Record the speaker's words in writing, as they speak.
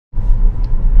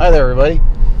Hi there, everybody.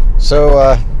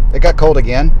 So it got cold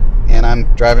again, and I'm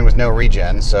driving with no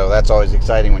regen, so that's always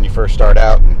exciting when you first start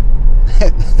out and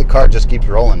the car just keeps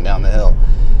rolling down the hill.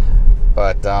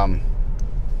 But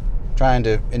trying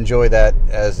to enjoy that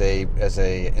as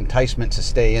a enticement to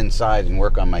stay inside and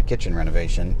work on my kitchen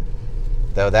renovation,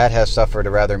 though that has suffered a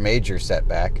rather major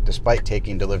setback. Despite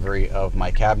taking delivery of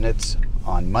my cabinets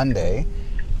on Monday,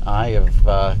 I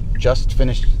have just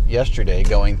finished yesterday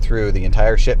going through the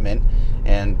entire shipment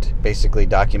and basically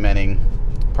documenting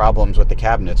problems with the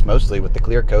cabinets, mostly with the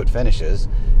clear coat finishes,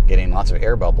 getting lots of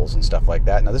air bubbles and stuff like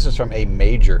that. Now, this is from a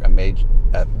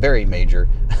very major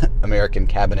American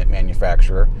cabinet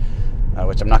manufacturer,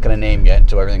 which I'm not going to name yet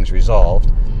until everything's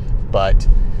resolved. But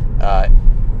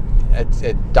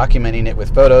documenting it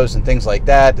with photos and things like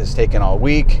that has taken all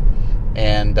week,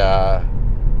 and I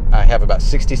have about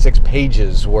 66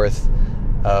 pages worth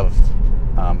of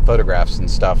photographs and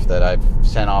stuff that I've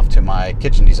sent off to my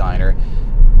kitchen designer,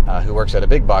 who works at a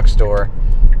big box store,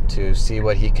 to see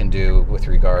what he can do with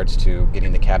regards to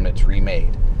getting the cabinets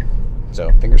remade.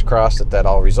 So fingers crossed that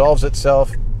all resolves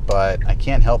itself, but I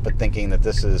can't help but thinking that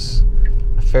this is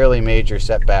a fairly major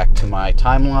setback to my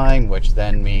timeline, which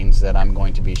then means that I'm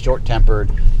going to be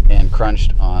short-tempered and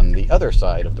crunched on the other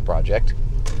side of the project,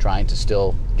 trying to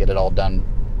still get it all done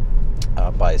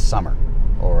by summer,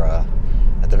 or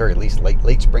at the very least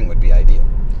late spring would be ideal.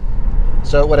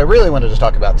 So what I really wanted to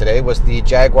talk about today was the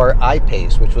Jaguar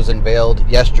I-Pace, which was unveiled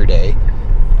yesterday,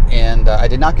 and I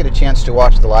did not get a chance to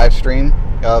watch the live stream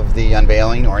of the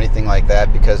unveiling or anything like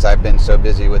that because I've been so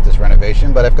busy with this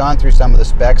renovation, but I've gone through some of the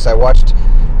specs. I watched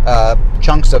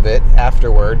chunks of it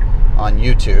afterward on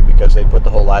YouTube because they put the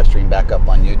whole live stream back up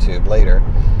on YouTube later,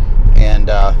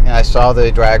 and I saw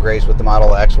the drag race with the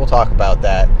Model X. We'll talk about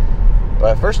that.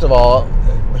 But first of all,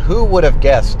 who would have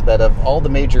guessed that of all the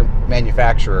major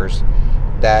manufacturers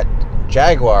that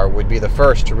Jaguar would be the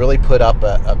first to really put up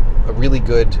a really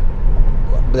good,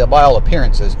 by all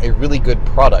appearances, a really good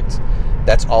product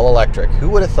that's all electric? Who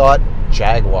would have thought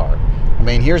Jaguar? I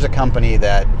mean, here's a company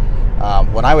that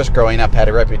when I was growing up had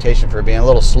a reputation for being a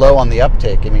little slow on the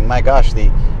uptake. I mean, my gosh, the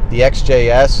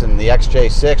XJS and the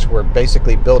XJ6 were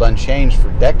basically built unchanged for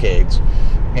decades,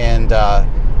 and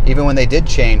even when they did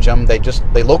change them, they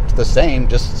looked the same,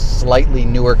 just slightly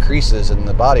newer creases in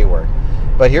the bodywork.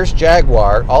 But here's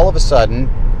Jaguar, all of a sudden,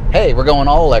 hey, we're going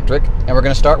all electric, and we're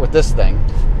going to start with this thing.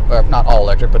 Or not all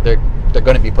electric, but they're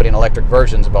going to be putting electric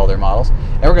versions of all their models.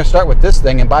 And we're going to start with this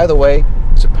thing, and by the way,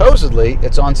 supposedly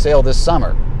it's on sale this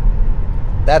summer.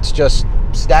 That's just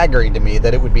staggering to me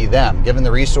that it would be them, given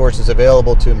the resources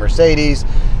available to Mercedes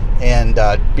and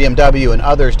BMW and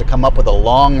others to come up with a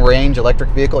long-range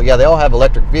electric vehicle. Yeah, they all have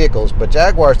electric vehicles, but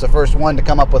Jaguar is the first one to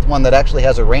come up with one that actually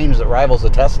has a range that rivals the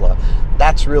Tesla.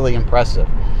 That's really impressive.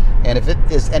 And if it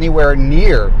is anywhere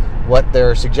near what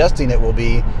they're suggesting it will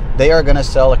be, they are going to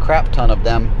sell a crap ton of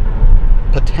them,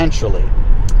 potentially.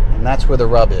 And that's where the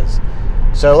rub is.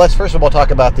 So let's first of all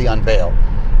talk about the unveil.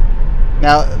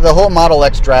 Now, the whole Model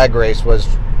X drag race was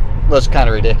kind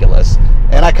of ridiculous.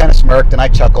 And I kind of smirked and I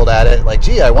chuckled at it, like,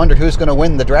 gee, I wonder who's going to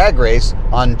win the drag race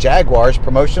on Jaguar's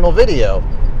promotional video.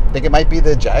 Think it might be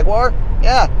the Jaguar?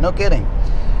 Yeah, no kidding.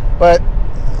 But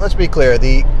let's be clear,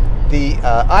 the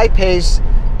I-Pace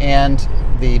and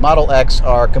the Model X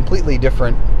are completely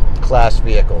different class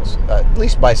vehicles, at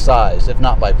least by size, if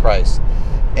not by price.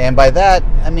 And by that,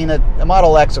 I mean a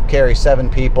Model X will carry 7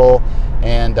 people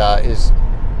and is,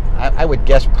 I would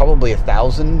guess, probably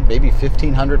 1,000, maybe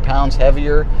 1,500 pounds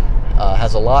heavier.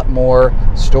 Has a lot more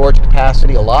storage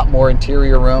capacity, a lot more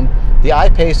interior room. The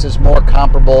I-Pace is more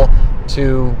comparable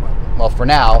to, well, for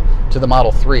now, to the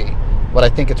Model 3. What I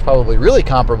think it's probably really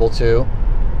comparable to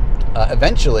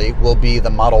eventually will be the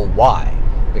Model Y,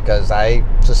 because I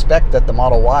suspect that the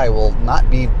Model Y will not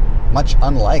be much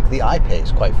unlike the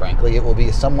I-Pace, quite frankly. It will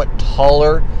be somewhat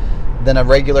taller than a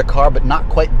regular car, but not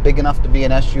quite big enough to be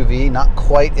an SUV, not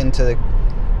quite into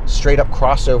straight up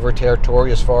crossover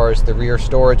territory as far as the rear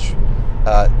storage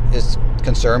is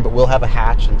concerned, but we'll have a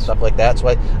hatch and stuff like that. So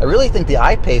I really think the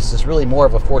I-Pace is really more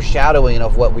of a foreshadowing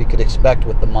of what we could expect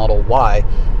with the Model Y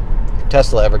if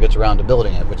Tesla ever gets around to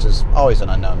building it, which is always an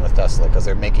unknown with Tesla because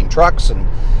they're making trucks and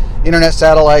internet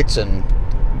satellites and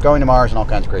going to Mars and all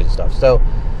kinds of crazy stuff. So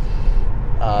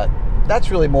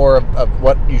that's really more of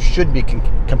what you should be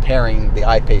comparing the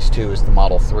I-Pace to is the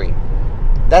Model 3.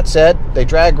 That said, they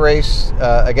drag race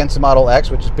against the Model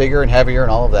X, which is bigger and heavier and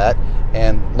all of that,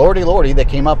 and lordy, they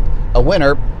came up a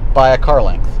winner by a car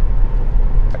length.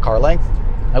 A car length?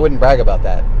 I wouldn't brag about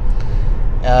that.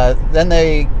 Then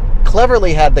they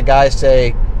cleverly had the guy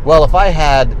say, well, if I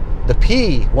had the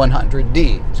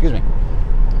P100D, excuse me,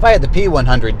 If I had the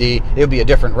P100D, it would be a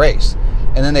different race.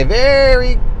 And then they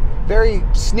very, very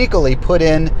sneakily put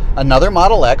in another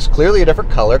Model X, clearly a different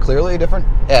color, clearly a different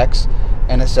X,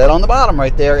 and it said on the bottom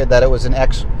right there that it was an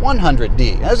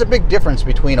X100D. There's a big difference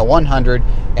between a 100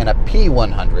 and a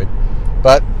P100,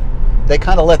 but they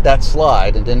kind of let that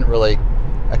slide and didn't really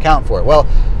account for it. Well,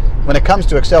 when it comes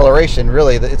to acceleration,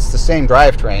 really, it's the same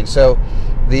drivetrain, so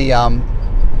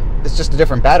it's just a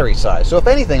different battery size. So if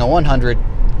anything, a 100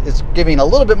 is giving a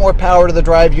little bit more power to the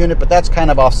drive unit, but that's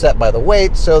kind of offset by the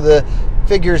weight, so the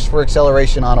figures for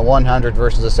acceleration on a 100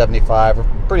 versus a 75 are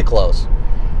pretty close.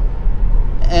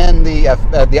 And the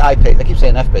I-Pace, I keep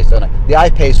saying F-Pace, don't I? The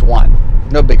I-Pace won.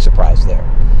 No big surprise there.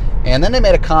 And then they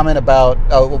made a comment about,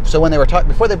 so when they were talking,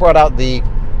 before they brought out the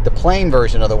plain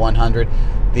version of the 100,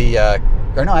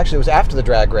 or no, actually it was after the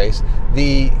drag race,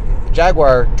 the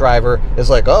Jaguar driver is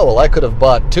like, oh, well, I could have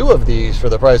bought 2 of these for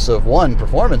the price of one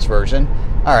performance version.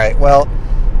 All right, well,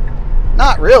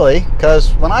 not really,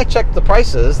 because when I checked the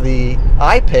prices, the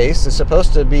I-Pace is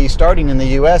supposed to be starting in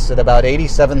the US at about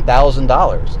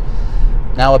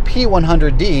 $87,000. Now, a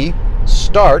P100D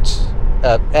starts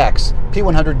at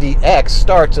P100DX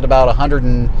starts at about I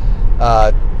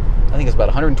think it's about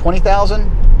 120,000.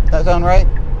 Does that sound right?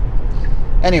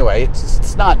 Anyway,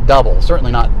 it's not double,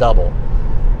 certainly not double,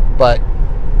 but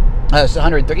it's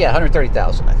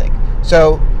 130,000, I think.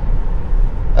 So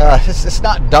it's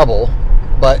not double,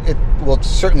 but it will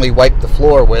certainly wipe the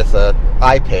floor with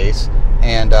I-Pace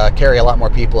and carry a lot more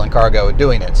people and cargo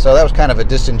doing it. So that was kind of a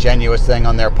disingenuous thing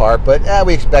on their part, but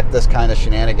we expect this kind of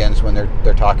shenanigans when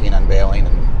they're talking unveiling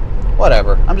and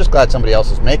whatever. I'm just glad somebody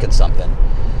else is making something.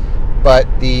 But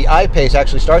the I-Pace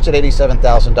actually starts at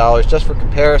 $87,000. Just for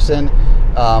comparison,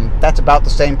 that's about the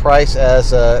same price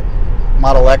as a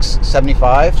Model X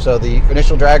 75. So the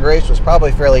initial drag race was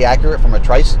probably fairly accurate from a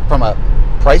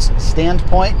price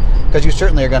standpoint, because you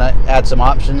certainly are going to add some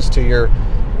options to your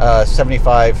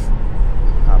 75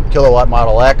 kilowatt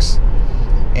Model X.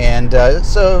 And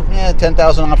so, yeah,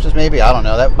 10,000 options maybe. I don't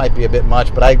know. That might be a bit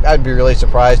much, but I'd be really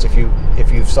surprised if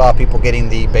you saw people getting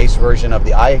the base version of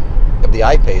the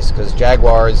I-Pace, because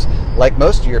Jaguar is like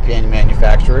most European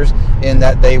manufacturers in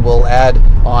that they will add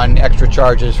on extra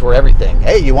charges for everything.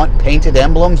 Hey, you want painted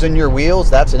emblems in your wheels?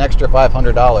 That's an extra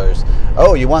 $500.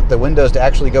 Oh, you want the windows to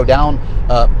actually go down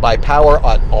by power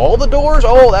on all the doors?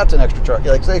 Oh, that's an extra charge.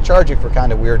 Like, they charge you for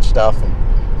kind of weird stuff, and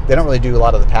they don't really do a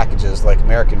lot of the packages like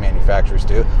American manufacturers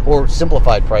do, or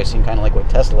simplified pricing, kind of like what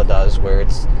Tesla does, where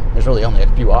there's really only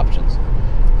a few options.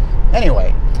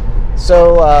 Anyway,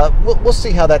 so we'll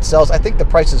see how that sells. I think the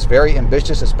price is very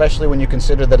ambitious, especially when you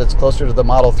consider that it's closer to the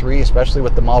Model 3, especially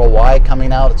with the Model Y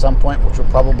coming out at some point, which will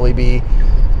probably be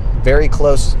very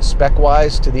close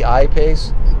spec-wise to the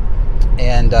I-Pace.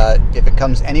 And if it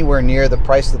comes anywhere near the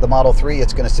price of the Model 3,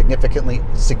 it's going to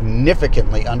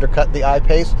significantly undercut the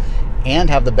I-Pace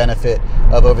and have the benefit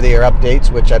of over-the-air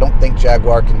updates, which I don't think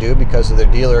Jaguar can do because of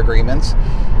their dealer agreements.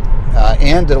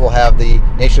 And it will have the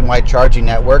nationwide charging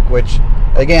network, which,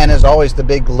 again, is always the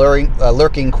big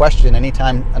lurking question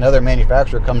anytime another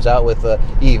manufacturer comes out with an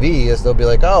EV, is they'll be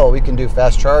like, oh, we can do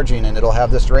fast charging and it'll have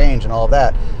this range and all of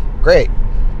that. Great.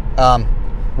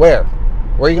 Where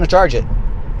are you going to charge it?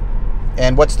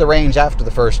 And what's the range after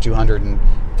the first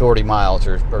 240 miles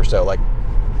or so? Like,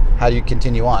 how do you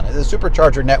continue on? The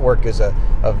supercharger network is a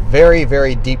very,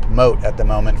 very deep moat at the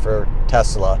moment for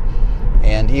Tesla.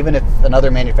 And even if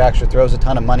another manufacturer throws a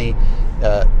ton of money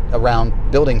around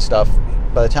building stuff,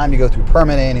 by the time you go through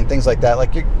permitting and things like that,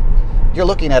 like you're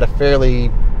looking at a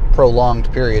fairly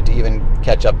prolonged period to even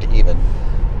catch up to even.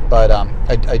 But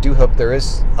I do hope there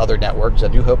is other networks. I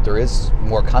do hope there is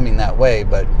more coming that way.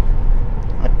 But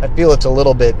I feel it's a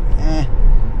little bit,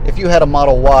 if you had a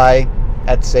Model Y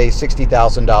at, say,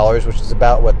 $60,000, which is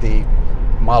about what the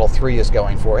Model 3 is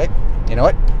going for, it, you know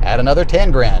what? Add another 10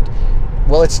 grand.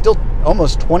 Well, it's still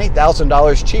almost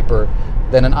 $20,000 cheaper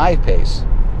than an I-Pace.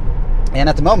 And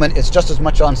at the moment, it's just as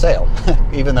much on sale,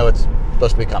 even though it's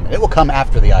supposed to be coming. It will come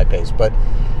after the I-Pace, but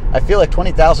I feel like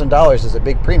 $20,000 is a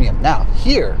big premium. Now,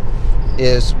 here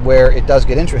is where it does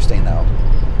get interesting, though.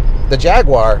 The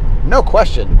Jaguar, no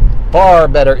question, far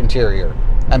better interior.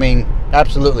 I mean,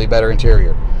 absolutely better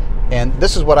interior. And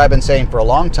this is what I've been saying for a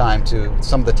long time to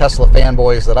some of the Tesla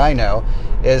fanboys that I know,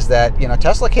 is that, you know,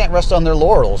 Tesla can't rest on their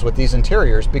laurels with these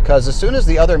interiors, because as soon as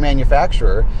the other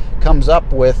manufacturer comes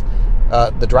up with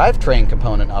the drivetrain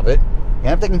component of it,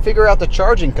 and if they can figure out the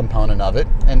charging component of it,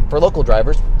 and for local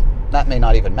drivers, that may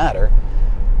not even matter,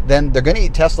 then they're going to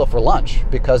eat Tesla for lunch,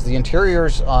 because the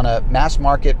interiors on a mass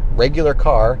market regular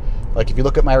car Like if you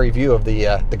look at my review of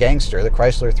the Gangster, the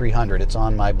Chrysler 300, it's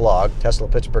on my blog,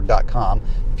 teslapittsburgh.com.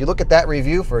 If you look at that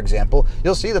review, for example,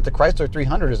 you'll see that the Chrysler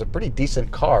 300 is a pretty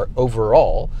decent car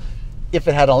overall. If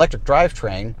it had an electric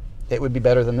drivetrain, it would be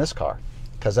better than this car,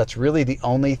 because that's really the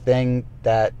only thing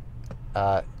that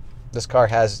this car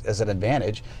has as an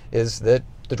advantage, is that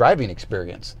the driving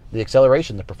experience, the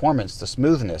acceleration, the performance, the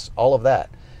smoothness, all of that.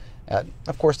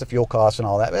 Of course, the fuel costs and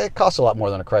all that. It costs a lot more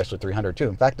than a Chrysler 300 too.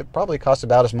 In fact, it probably costs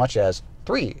about as much as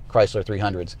 3 Chrysler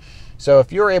 300s. So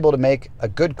if you're able to make a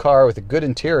good car with a good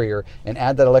interior and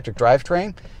add that electric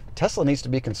drivetrain, Tesla needs to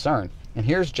be concerned. And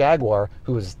here's Jaguar,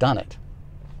 who has done it.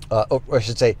 Or I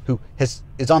should say, who is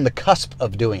on the cusp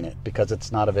of doing it, because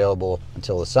it's not available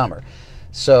until the summer.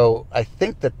 So I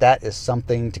think that is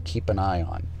something to keep an eye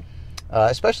on.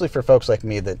 Especially for folks like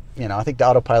me that, I think the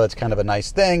autopilot's kind of a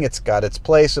nice thing. It's got its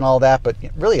place and all that, but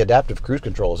really adaptive cruise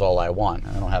control is all I want.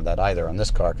 I don't have that either on this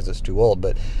car because it's too old,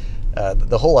 but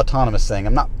the whole autonomous thing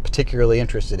I'm not particularly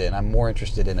interested in. I'm more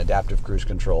interested in adaptive cruise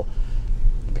control,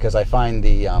 because I find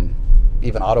the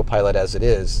even autopilot as it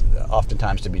is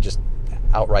oftentimes to be just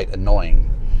outright annoying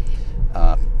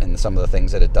in some of the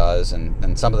things that it does,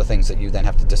 and some of the things that you then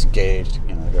have to disengage.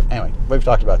 Anyway, we've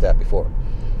talked about that before.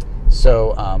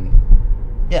 So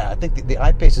yeah, I think the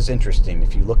I-Pace is interesting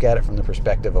if you look at it from the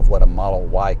perspective of what a Model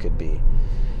Y could be.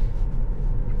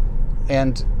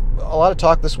 And a lot of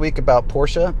talk this week about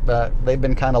Porsche. They've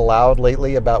been kind of loud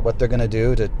lately about what they're going to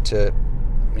do to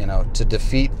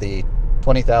defeat the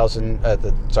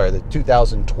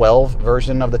 2012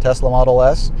 version of the Tesla Model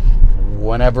S,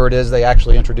 whenever it is they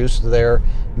actually introduce their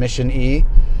Mission E.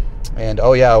 And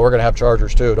oh yeah, we're going to have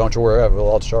chargers too. Don't you worry, I have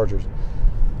lots of chargers.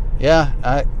 Yeah,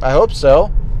 I hope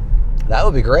so. That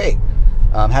would be great.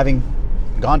 Having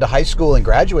gone to high school and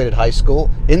graduated high school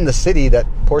in the city that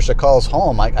Porsche calls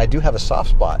home, I do have a soft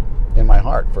spot in my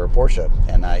heart for a Porsche,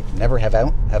 and I never have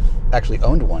actually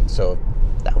owned one. So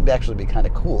that would actually be kind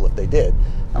of cool if they did.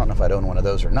 I don't know if I'd own one of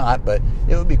those or not, but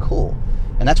it would be cool.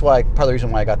 And that's why, part of the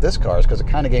reason why I got this car is because it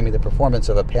kind of gave me the performance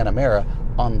of a Panamera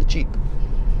on the Jeep.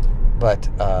 But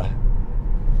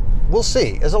we'll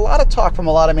see. There's a lot of talk from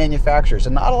a lot of manufacturers,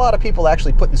 and not a lot of people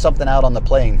actually putting something out on the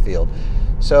playing field.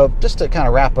 So just to kind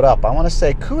of wrap it up, I want to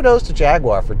say kudos to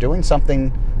Jaguar for doing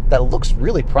something that looks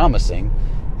really promising.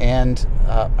 And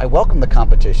I welcome the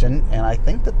competition, and I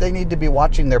think that they need to be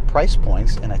watching their price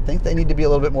points, and I think they need to be a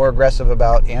little bit more aggressive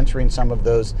about answering some of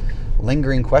those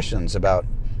lingering questions about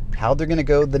how they're going to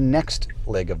go the next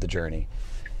leg of the journey.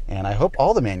 And I hope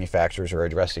all the manufacturers are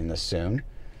addressing this soon.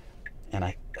 And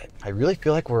I really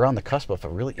feel like we're on the cusp of a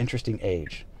really interesting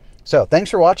age. So thanks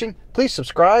for watching. Please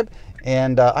subscribe,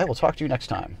 and I will talk to you next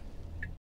time.